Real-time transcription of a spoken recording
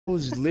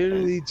was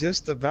literally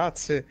just about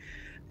to.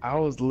 I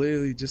was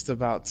literally just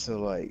about to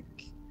like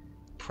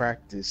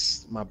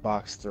practice my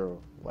box throw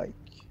like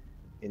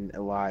in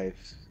live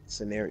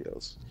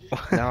scenarios.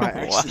 Now I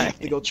actually Why? have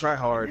to go try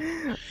hard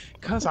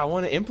because I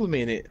want to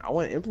implement it. I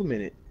want to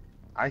implement it.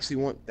 I actually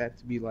want that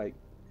to be like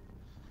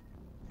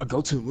a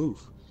go-to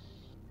move.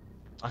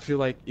 I feel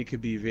like it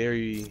could be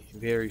very,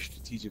 very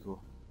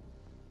strategical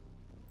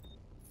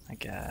I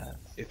guess.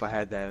 if I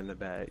had that in the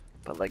bag.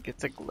 But like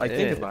it's a Like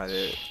think about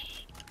it.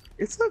 glitch.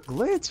 It's a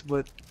glitch,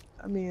 but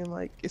I mean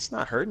like it's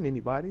not hurting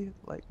anybody.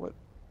 Like what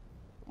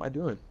am I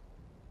doing?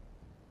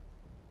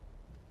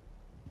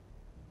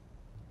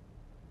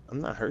 I'm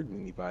not hurting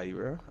anybody,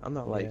 bro. I'm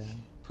not like Yeah.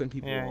 putting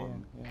people Yeah, yeah,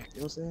 on. yeah. You know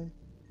what I'm saying?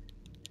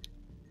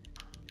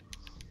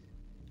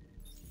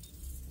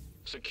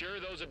 Secure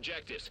those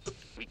objectives.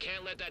 We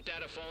can't let that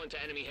data fall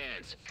into enemy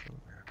hands.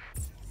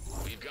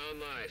 We've gone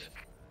live.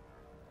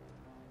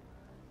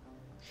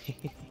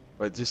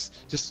 But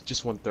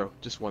just one throw.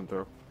 Just one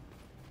throw.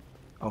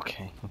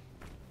 Okay.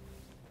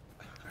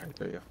 Alright,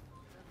 there you go.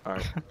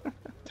 Alright.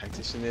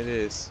 Tactician it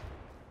is.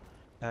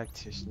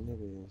 Tactician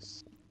it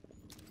is.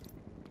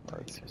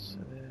 Alright. Switch to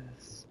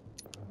this.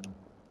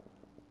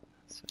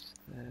 Switch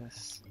to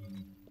this.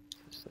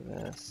 Switch to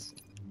this.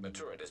 The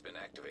turret has been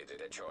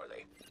activated at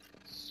Charlie.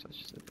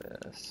 Switch to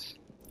this.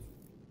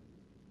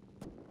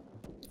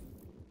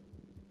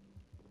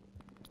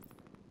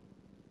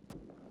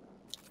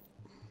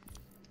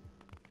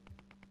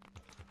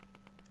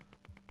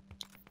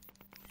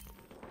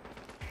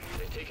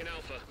 They've taken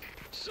Alpha.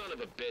 Son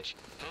of a bitch.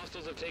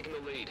 Hostiles have taken the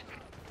lead.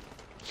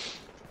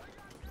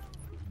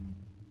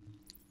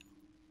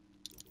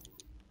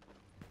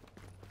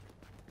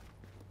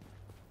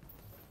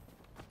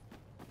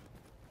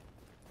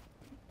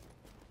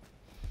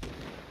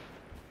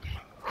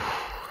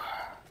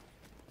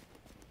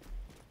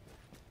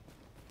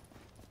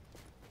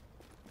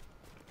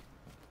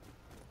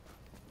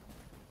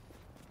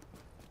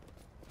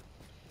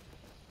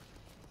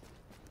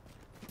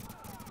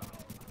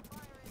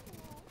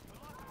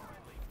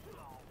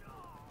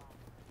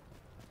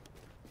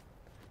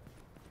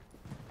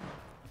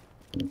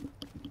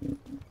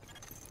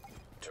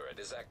 Turret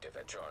is active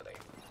at Charlie.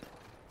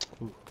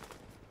 Ooh.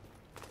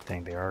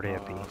 Dang, they already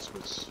at B.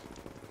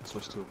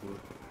 Switch to a blue.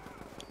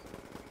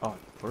 Oh,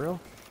 for real?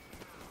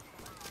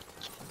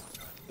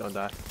 Don't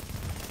die.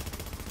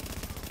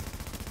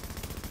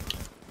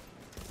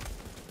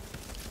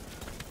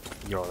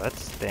 Yo,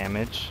 that's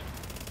damage.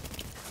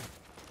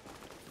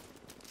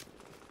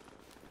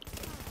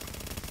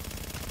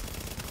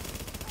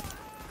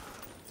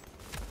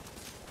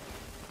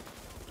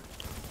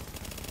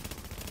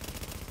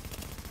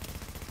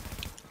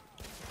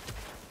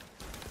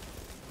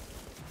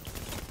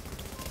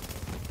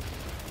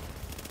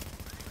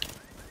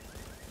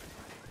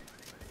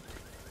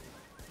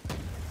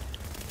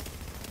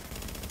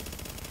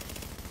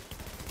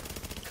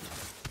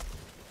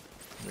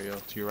 There you go.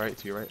 To your right,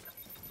 to your right.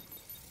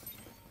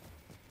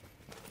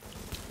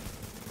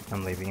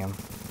 I'm leaving him.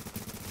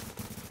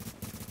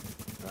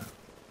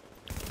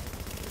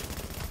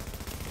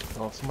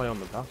 Oh, somebody on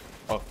the top.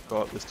 Oh, go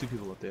up. There's two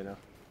people up there now.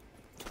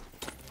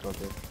 Go up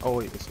there. Oh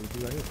wait, there's some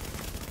people right here.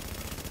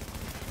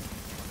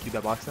 Keep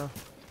that box down.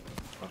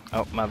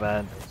 Oh, my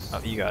bad.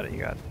 Oh, you got it, you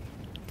got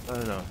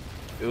it. No.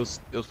 It was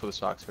for the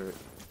shock spirit.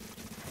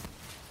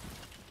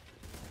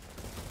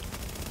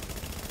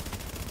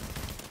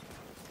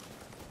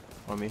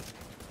 On me.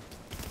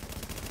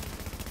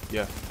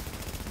 Yeah.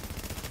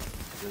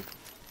 Good.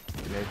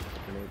 Grenade.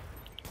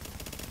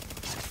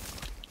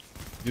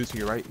 Do it to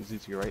your right. Do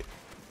it to your right.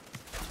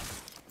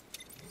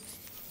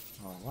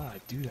 Oh, why did I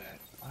do that?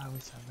 Why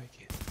always I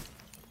make it?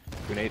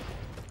 Grenade.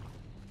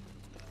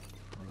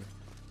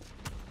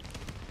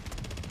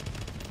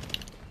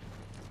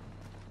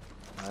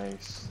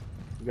 Nice.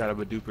 We got a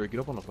Baduper. Get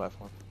up on the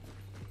platform.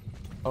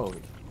 Oh.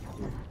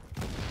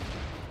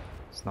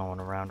 There's no one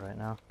around right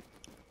now.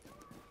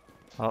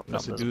 Oh, no,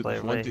 That's a there's a dude.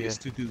 player One right dude. here. It's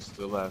two dudes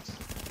to the left.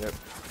 Yep.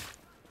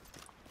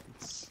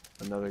 It's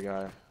another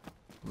guy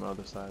on the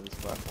other side of this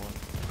platform.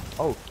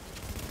 Oh.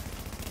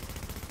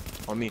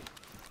 On me.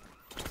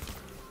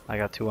 I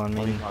got two on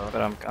me, Oh,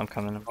 but I'm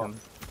coming, I'm coming.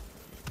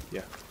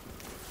 Yeah.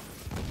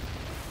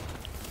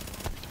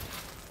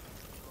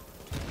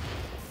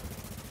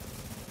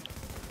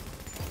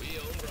 We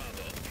own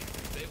Bravo.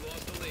 They've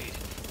lost the lead.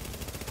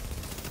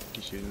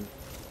 He's shooting.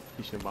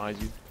 He's shooting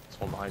behind you. There's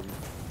one behind you.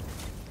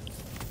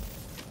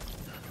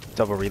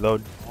 Double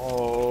reload.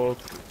 Oh,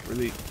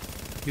 really?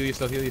 Heal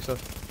yourself. Heal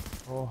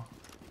yourself. Oh,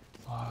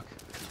 fuck.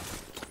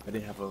 I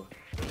didn't have a.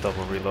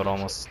 Double reload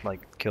almost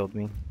like killed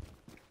me.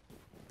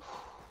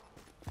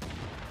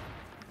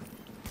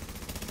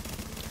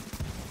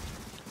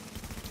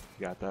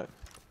 You got that.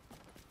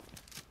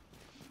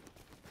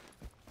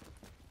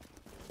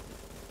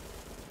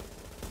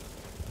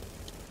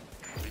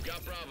 We've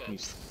got Bravo. Can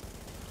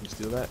you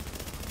steal that?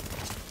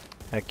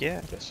 Heck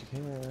yeah. Yes, you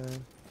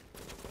can.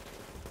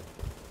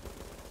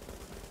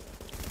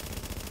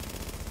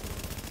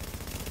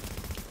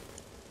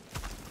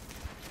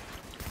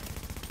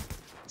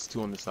 It's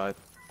two on the side.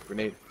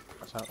 Grenade.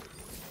 Watch out.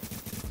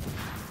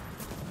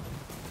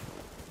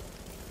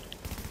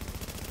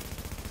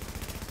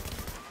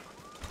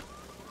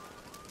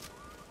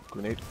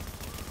 Grenade.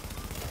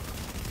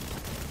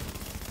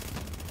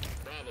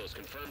 Bravo's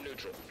confirmed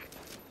neutral.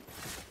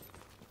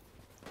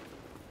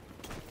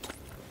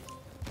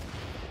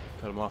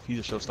 Cut him off. He's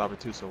a showstopper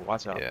too, so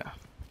watch out. Yeah.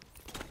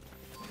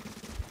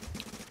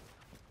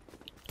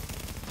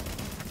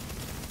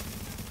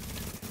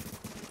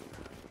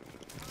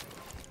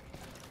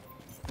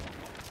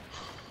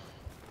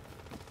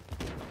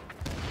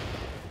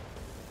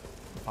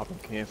 Popping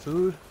canned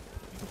food.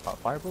 You can pop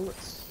fire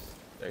bullets.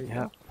 There you Yeah.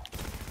 go.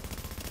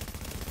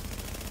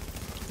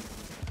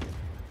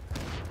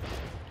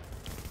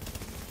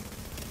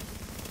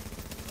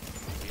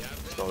 We have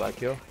Stole Bravo. that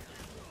kill.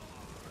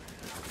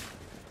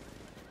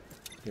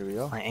 Here we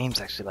go. My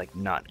aim's actually like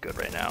not good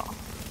right now.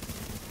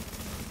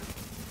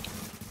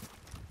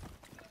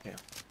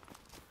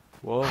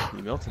 Whoa,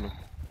 you melting him.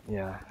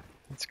 Yeah,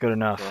 it's good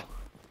enough. Well,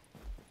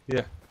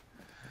 yeah.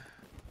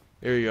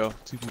 There you go.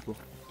 2 people.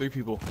 3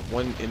 people.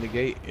 1 in the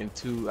gate and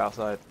 2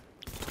 outside.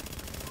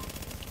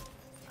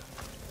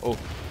 Oh.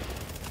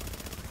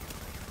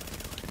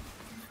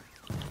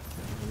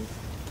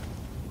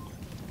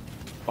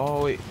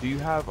 Oh wait, do you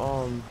have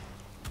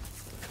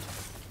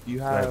you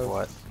Do I have have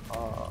what?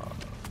 uh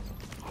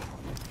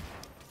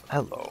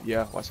Hello.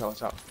 yeah, watch out,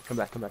 watch out. Come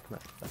back, come back, come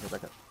back. Back up,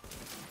 back up.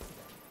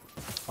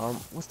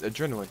 What's the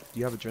adrenaline? Do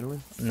you have adrenaline?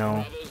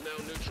 No. Bravo's now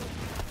neutral.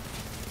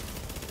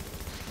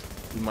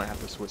 You might have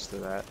to switch to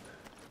that.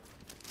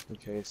 In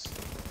case.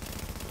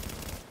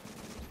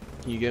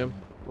 Can you get him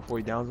before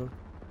he downs him?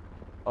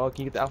 Oh,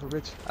 can you get the Alpha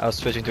Bridge? I was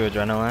switching to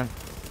adrenaline.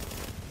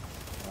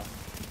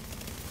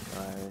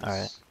 Nice.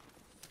 Alright.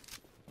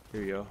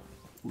 Here you go.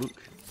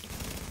 Luke.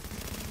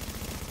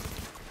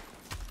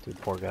 Dude,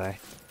 poor guy.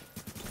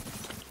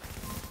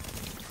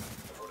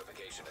 The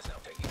fortification is now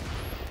taking.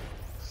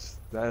 Is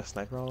that a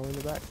sniper all in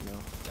the back? No.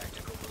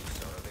 Tactical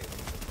boosts are available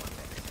for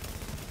contact.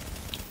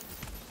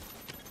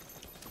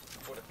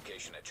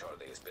 Fortification at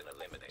Charlie has been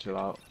eliminated. Chill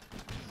out.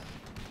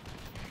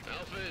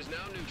 Alpha is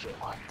now neutral.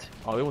 What?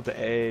 Oh, they want the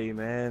A,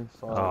 man.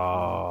 Fuck.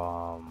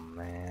 Oh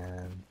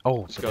man.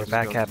 Oh, Just so go, they're just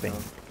back go, capping.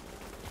 just go.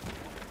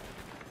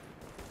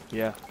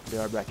 Yeah, they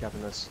are back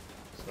capping us.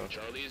 So.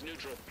 Charlie is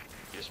neutral.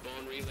 Your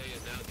spawn relay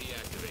is now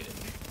deactivated.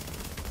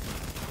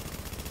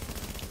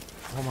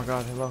 Oh my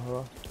god, hello,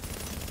 hello.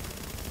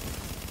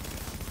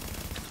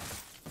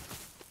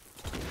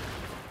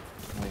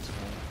 Nice,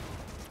 man.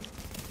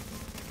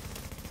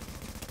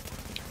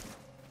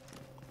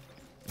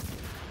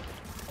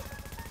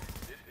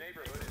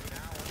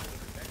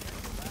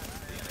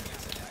 The enemy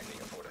is attacking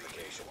a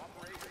fortification.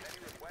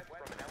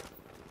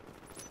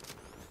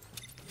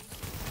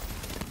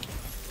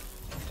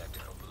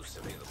 Tactical boost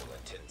available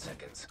in 10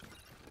 seconds.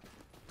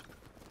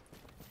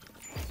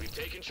 We've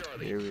taken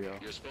Charlie. Here we go.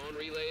 Your spawn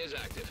relay is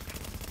active.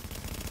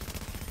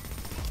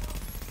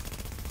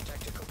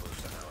 Tactical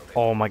boost are now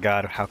available. Oh my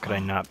god, how could I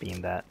not be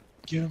in that?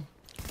 Get him.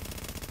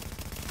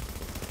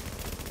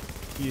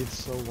 He is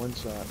so one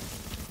shot.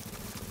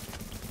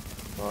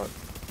 Fuck.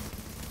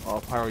 Oh,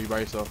 Pyro, you by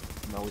yourself.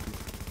 I'm not with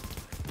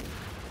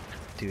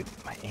you. Dude,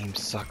 my aim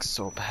sucks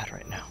so bad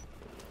right now.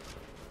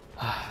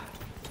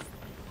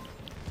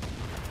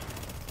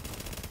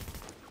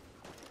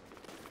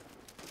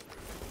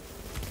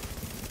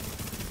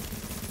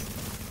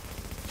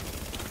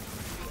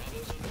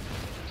 Bravo's under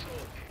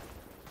control.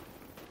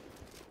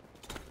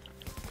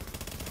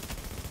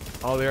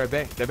 Oh, they're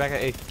back. They're back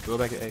at A. Go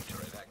back at A.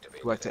 Turret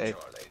activated Go back to at A.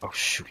 Charlie. Oh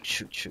shoot,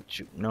 shoot, shoot,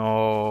 shoot.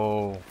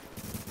 No.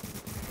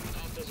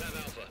 Hostiles have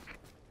Alpha.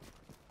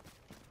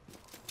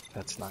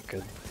 That's not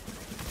good.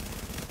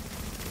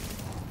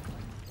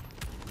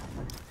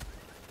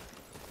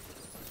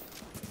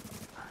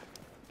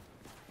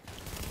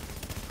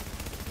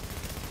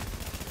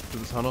 To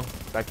the tunnel.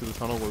 Back to the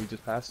tunnel where we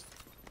just passed.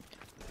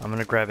 I'm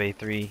gonna grab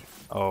A3.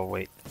 Oh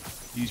wait.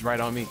 He's right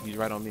on me. He's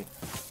right on me.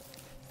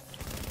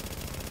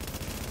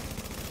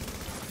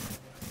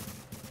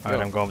 Alright,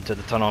 Yo. I'm going to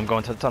the tunnel. I'm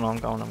going to the tunnel. I'm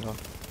going.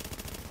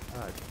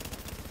 Alright.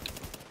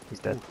 He's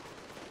dead.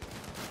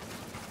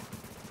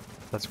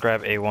 Let's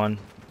grab A1.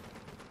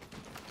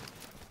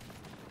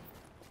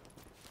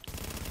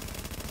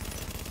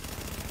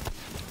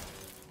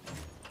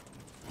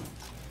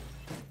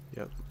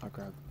 Yep. I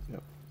grabbed.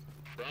 Yep.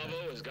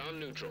 Bravo has gone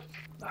neutral.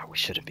 Oh, we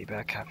shouldn't be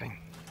back capping.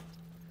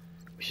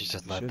 We should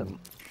just let them.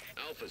 Shouldn't.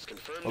 Alpha's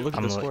confirmed Oh, look at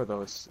I'm the like- score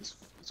though. It's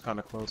kind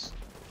of close.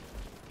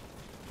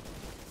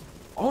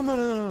 Oh no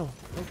no no no!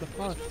 What the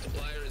Force fuck?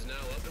 multiplier is now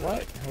up and What?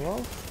 running. Hello?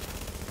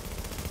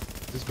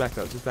 Just back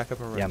up. Just back up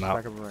and run. Yeah, I'm just out.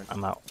 back up and run.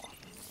 I'm out.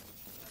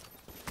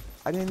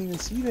 I didn't even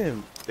see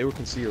them. They were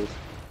concealed.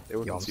 They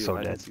were Yo, I'm concealed. so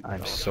I didn't dead. see them. I'm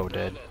They so got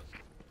dead. Bravo.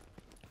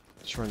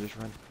 Just run. Just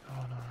run.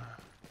 Oh no.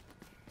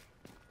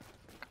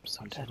 I'm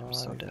so dead. I'm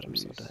so dead. I'm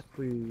so dead.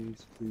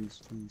 Please,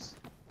 please, please.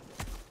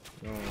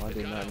 No, I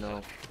did not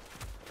know.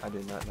 I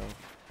did not know.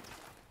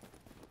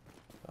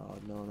 Oh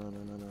no no no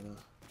no no no.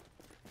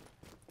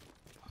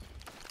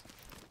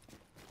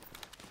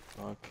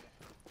 Fuck.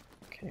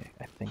 Okay,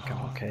 I think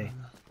I'm okay.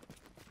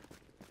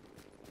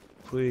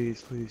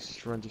 please,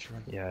 just run,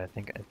 Yeah, I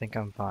think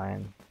I'm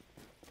fine.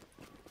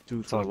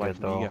 Dude, It's for all the life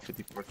good of me, you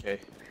though. got 54k.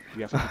 You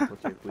got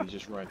 54k, please,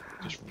 just run.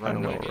 Just run I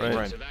know, away, right? run.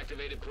 Agents have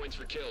activated points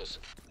for kills.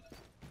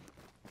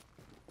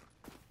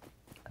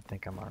 I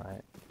think I'm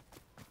alright.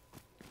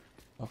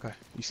 Okay,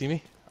 you see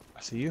me?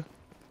 I see you.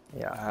 I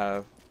Yeah.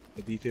 have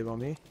a defib on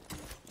me.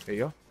 There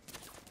you go.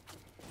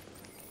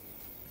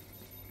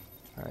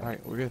 Alright.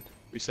 Alright, we're good.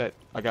 Reset.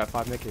 I got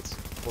 5 medkits.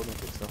 4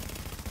 medkits though.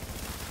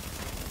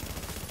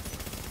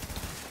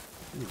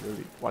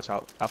 Really, watch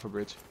out. Alpha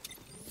bridge.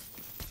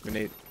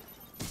 Grenade.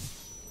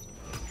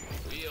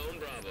 We own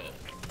Bravo.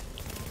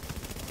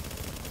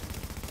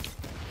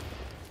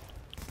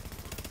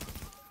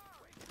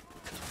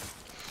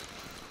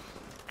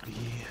 Yeah.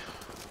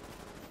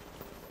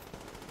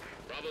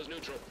 Bravo's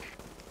neutral.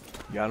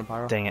 You got him,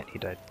 Pyro? Dang it, he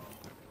died.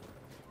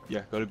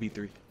 Yeah, go to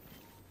B3.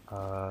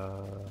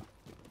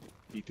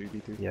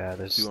 B3. Yeah,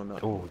 there's. Two on the-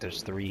 Oh,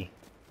 there's 3.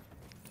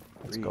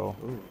 Let's go.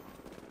 Ooh.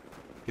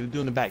 Get him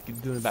doing the back. Get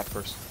him doing the back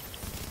first.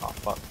 Oh,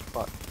 fuck.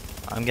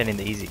 I'm getting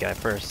the easy guy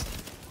first.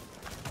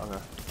 Okay.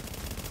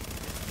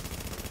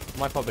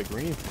 Might pop the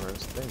green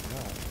first. Thank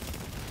God.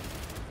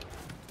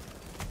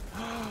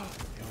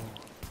 Yo.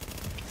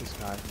 This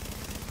guy.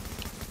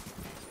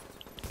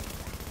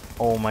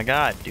 Oh my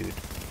god, dude.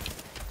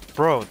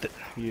 Bro,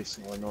 He is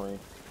so annoying.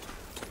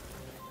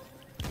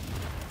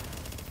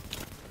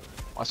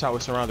 Watch out, we're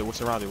surrounded. We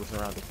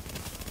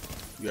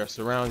are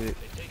surrounded.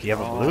 do you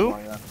have a blue?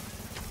 My God.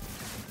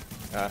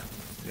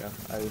 Yeah.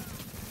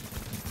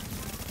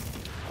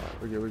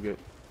 We're good.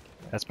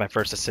 That's my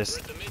first assist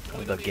We're at the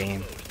midpoint of the the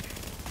game. explode.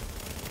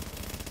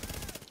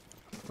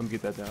 Let me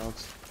get that down.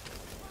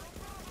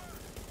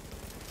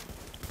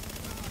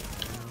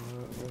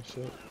 Oh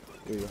shit.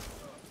 There you go.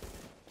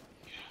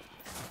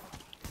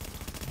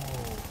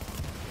 Oh.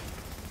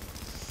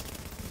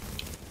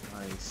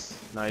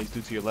 Nice,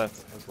 dude to your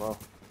left as well.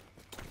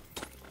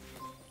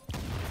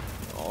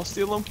 Oh,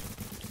 steal him.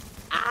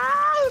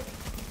 Ah!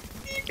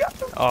 You got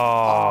him. Oh, so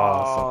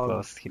Oh,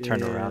 close. He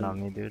turned around damn.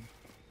 on me, dude.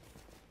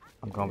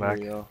 I'm going There back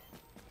you go.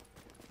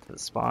 to the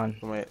spawn.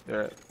 Wait,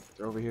 they're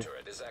over here.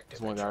 Turret is active.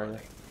 There's one guy right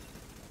there.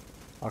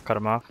 I'll cut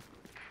him off.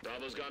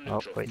 Bravo's gone Oh,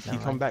 neutral. wait, He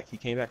never come mind. back. He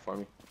came back for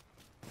me.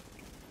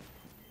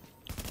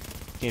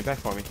 Came back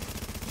for me.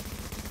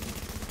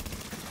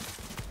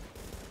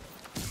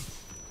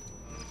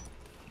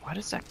 Why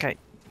does that guy...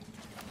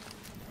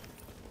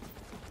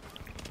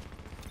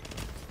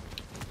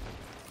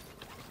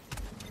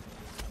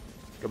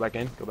 Go back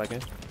in.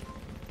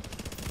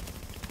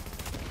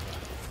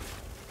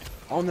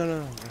 Oh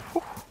no.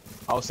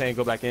 I was saying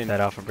go back in. That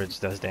alpha bridge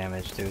does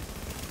damage, dude.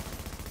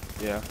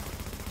 Yeah.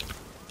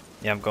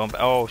 Yeah, I'm going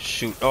back. Oh,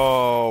 shoot.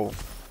 Oh!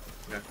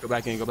 Yeah. Go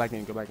back in.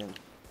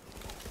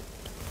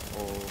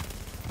 Oh.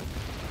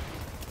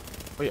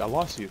 Wait, I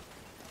lost you.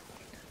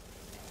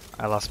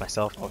 I lost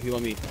myself. Oh, heal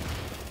on me.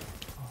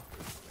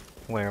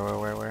 Where?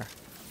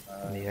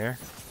 In the air?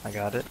 I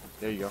got it.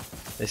 There you go.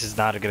 This is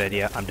not a good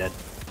idea. I'm dead.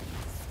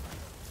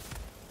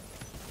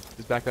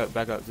 Just back up.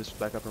 Just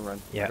back up and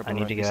run. Yeah, Back up I and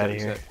need run. to get out of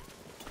here.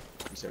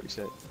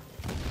 Reset.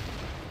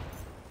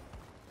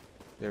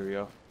 There we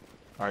go.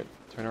 Alright,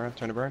 turn around,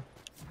 turn to burn.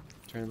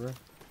 Alright,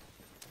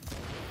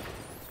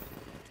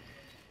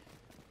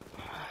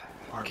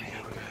 Okay.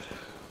 we're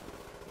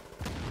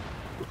good.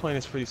 We're playing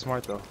this pretty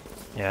smart though.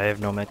 Yeah, I have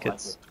no I like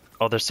medkits. it.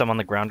 Oh, there's some on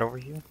the ground over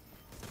here?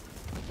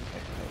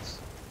 Okay, nice.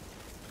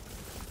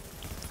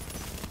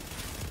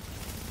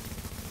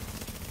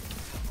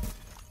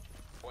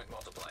 Point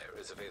multiplier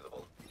is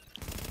available.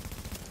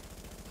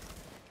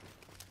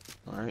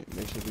 Alright,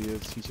 make sure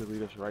he should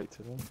lead us right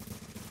to them.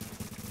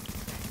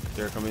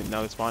 They're coming,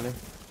 now they're spawning.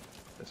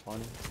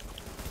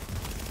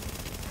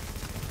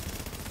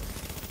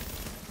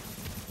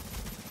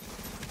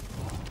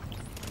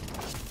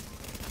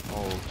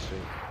 Oh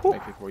shit.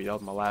 Make it for you. That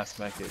was my last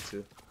mech hit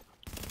too.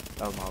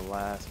 That was my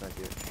last mech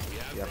hit. We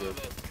have Yeah,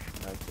 Bravo.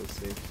 Nice, go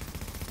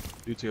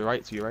safe. Dude, to your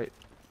right.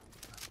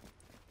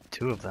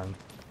 2 of them.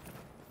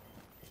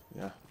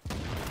 Yeah.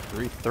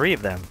 3. 3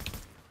 of them.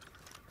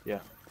 Yeah.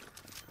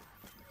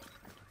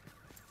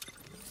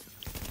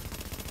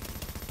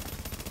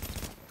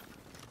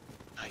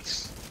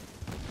 Nice.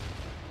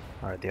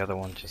 Alright, the other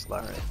one just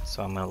left,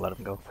 so I'm gonna let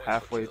him go.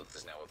 Halfway- Shields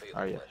is now available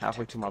Alright, yeah, at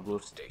halfway to my blue.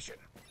 Station.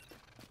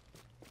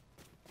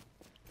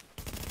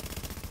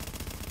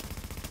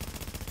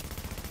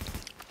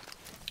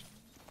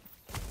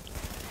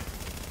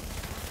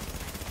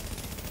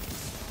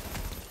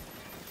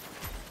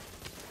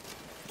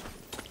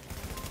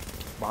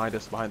 Behind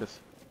us.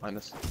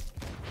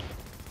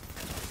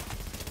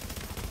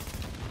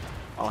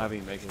 I don't have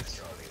any makers.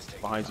 Charlie is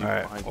taking Behind you,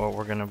 Alright, behind you. well,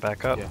 we're gonna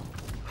back up. Yeah.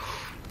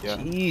 Yeah.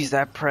 Jeez,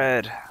 that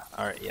pred.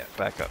 Alright, yeah,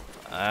 back up.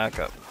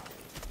 the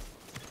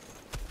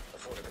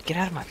Get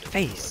out of my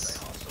face.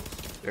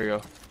 There you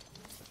go.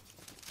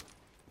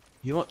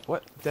 You want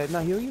what? Did I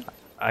not heal you?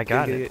 I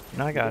got Get it. it.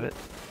 No, I got it.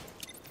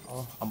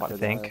 Oh, I'm about I to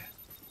think. die.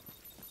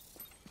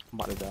 I'm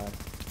about to die.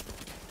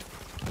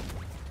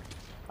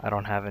 I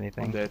don't have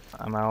anything. I'm dead.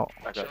 I'm out.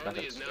 Back up.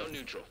 Charlie is now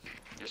neutral.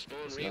 Your spawn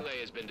relay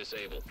has been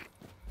disabled.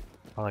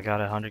 Well, I got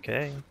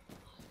 100K.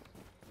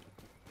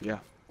 Yeah,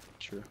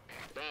 true.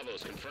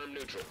 Bravos, confirm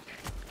neutral.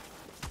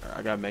 Alright,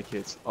 I got med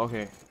kits.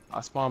 Okay,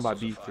 I spawned by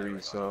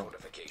B3, so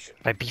Fortification.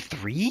 By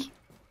B3?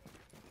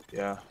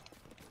 yeah.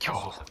 Yo,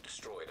 Hostiles have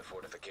destroyed a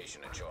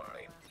fortification at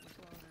Charlie.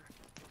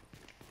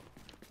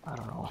 I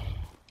don't know.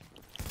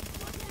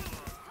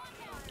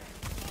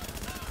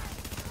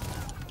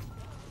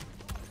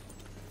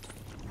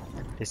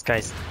 This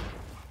guy's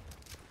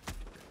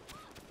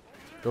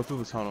Go through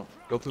the tunnel.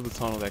 Go through the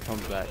tunnel that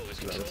comes back Bravo is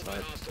to the other controlled by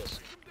side. hostiles.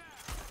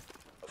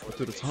 Go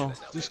through the tunnel.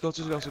 Just go,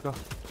 just go, just go.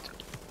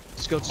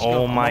 Just go, just go.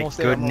 Oh I'm my almost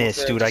there, I'm almost goodness,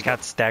 there, dude! I just go.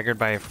 got staggered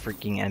by a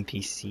freaking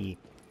NPC.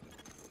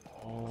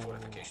 Oh.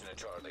 Fortification at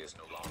Charlie is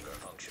no longer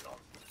functional.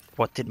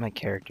 What did my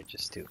character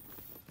just do?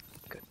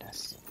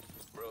 Goodness.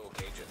 Rogue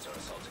agents are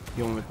assaulting.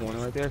 You on the corner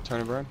right there? Turn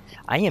and burn.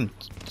 I am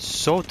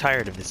so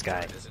tired of this guy.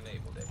 It is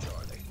enabled at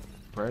Charlie.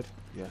 Bread?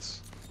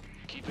 Yes.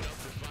 Keep it up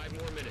for 5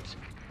 more minutes.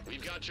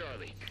 We've got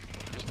Charlie.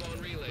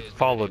 Respawn relay is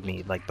Followed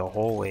me like the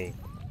whole way.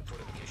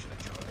 Fortification at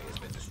Charlie has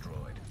been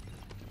destroyed.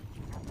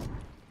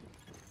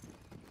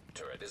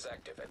 Turret is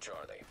active at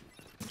Charlie.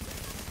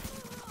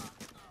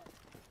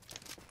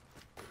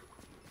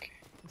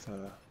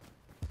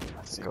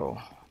 Let's go.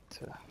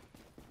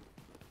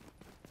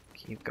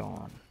 Keep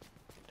going.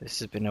 This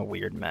has been a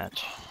weird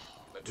match.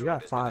 We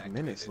got 5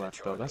 minutes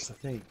left though. That's the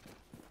thing.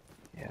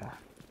 Yeah.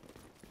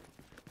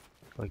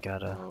 We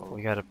gotta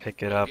Oh.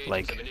 pick it up Agents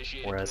like have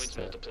initiated whereas points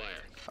the multiplier.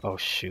 oh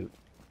shoot.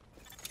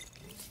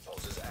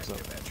 Pulse is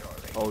active at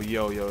Charlie. Oh,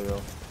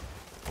 yo.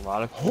 A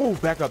lot of. Oh,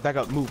 back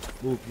up. Move.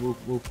 You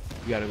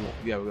gotta go.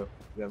 You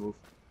gotta move.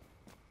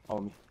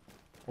 Follow me.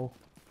 Oh,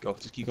 go.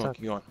 Just keep What's going. up?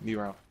 Keep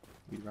going.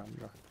 Meet around.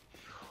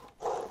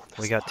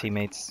 We got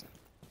teammates.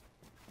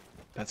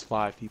 That's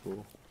 5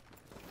 people.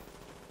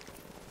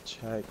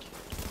 Check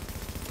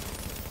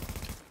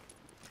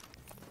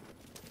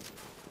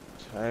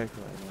right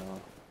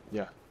now.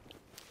 Yeah.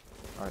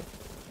 Alright.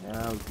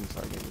 Now we can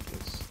start getting with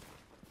this.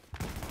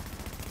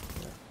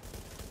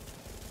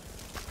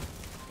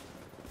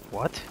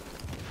 What?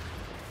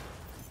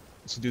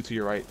 It's a dude to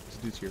your right.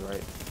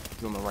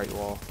 He's on the right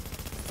wall.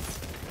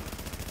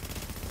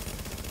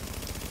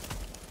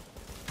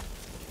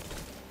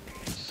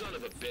 Son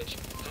of a bitch.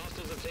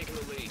 Hostiles have taken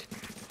the lead.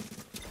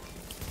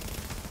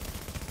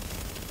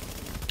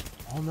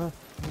 Oh no.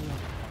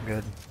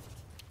 Good.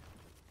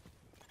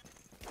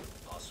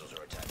 Hostiles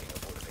are attacking a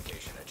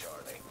fortification at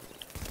Charlie.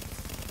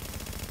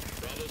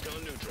 Bravo's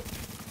gone neutral.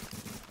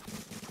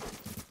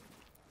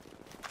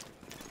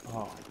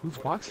 Oh, who's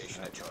boxing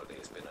Fortification that? at Charlie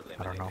has been eliminated.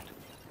 I don't know.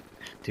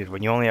 Dude,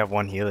 when you only have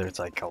one healer, it's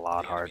like a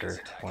lot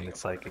harder when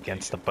it's like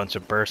against a bunch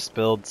of burst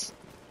builds.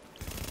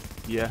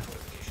 Yeah,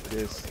 Fortification it at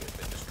is. Charlie has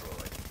been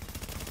destroyed.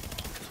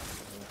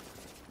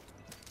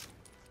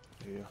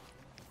 Yeah.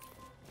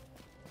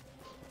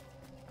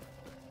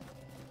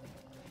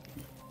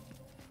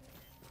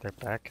 They're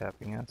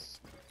backcapping us.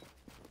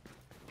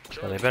 Well,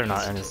 Charlie they better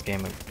not end neutral. this game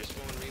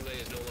Respawn relay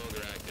is no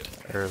longer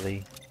active.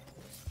 early.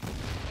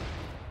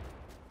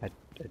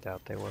 I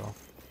doubt they will.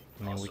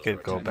 I mean, we Hostiles could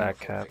are go attacking a back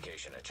cap.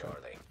 fortification at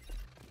Charlie.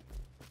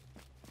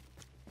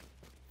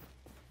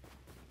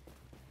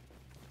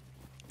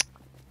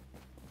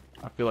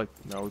 I feel like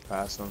no, we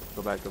passed them.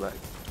 Go back.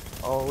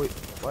 Oh wait,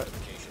 what?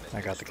 Fortification has I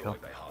been got the kill.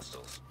 destroyed by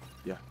hostiles.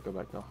 Yeah, go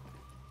back. Go.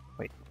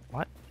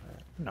 What?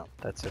 No,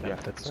 that's it. Yeah,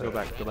 That's let's it. go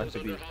back. Go back Bravo's to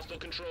B. under hostile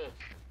control.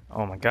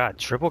 Oh my god,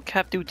 triple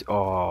cap dude.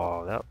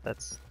 Oh,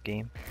 that's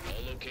game. All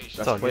locations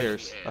That's all good.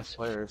 players. That's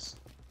players.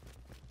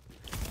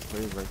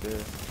 Players right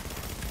there.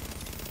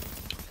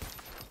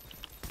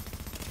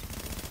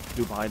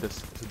 Dude behind us.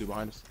 There's a dude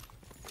behind us.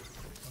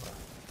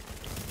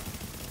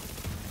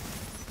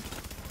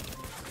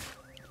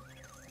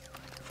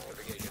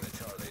 Fortification at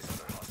Charlie is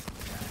under hostile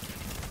attack.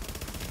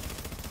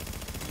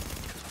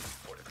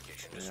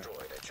 Fortification Yeah.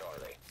 destroyed at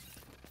Charlie.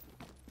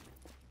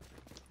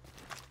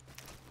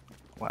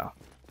 Wow,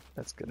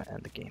 that's gonna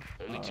end the game.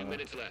 Only 2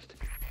 minutes left.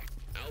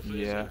 Alpha is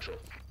Yeah. neutral.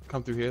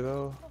 Come through here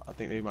though. I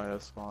think they might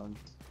have spawned.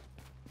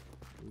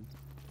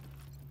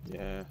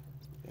 Yeah.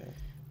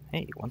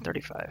 Hey,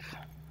 135.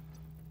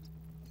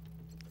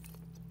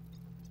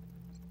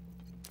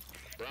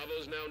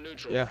 Bravo's now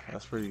neutral. Yeah,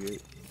 that's pretty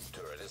good.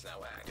 Turret is now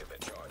active at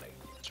Charlie.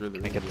 It's really,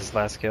 Can I really get good. this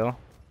last kill?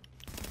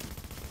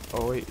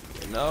 Oh wait,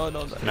 no.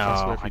 No, I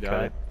swear if I you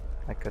died.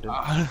 couldn't.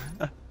 Alright,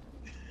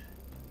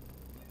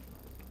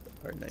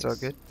 nice. It's all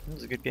good. It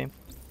was a good game.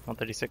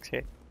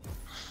 136K.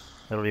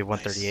 It'll be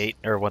 138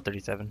 or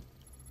 137.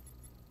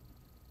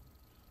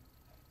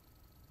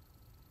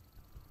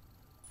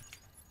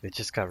 It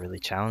just got really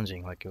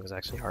challenging. Like it was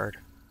actually hard.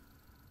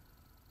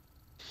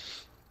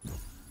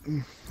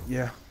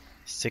 Yeah.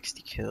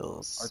 60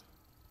 kills.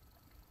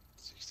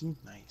 16,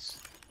 nice.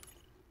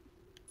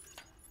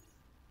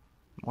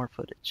 More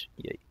footage.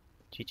 Yay.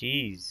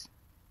 GG's.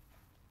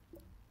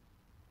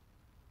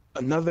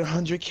 Another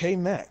 100K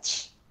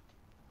match.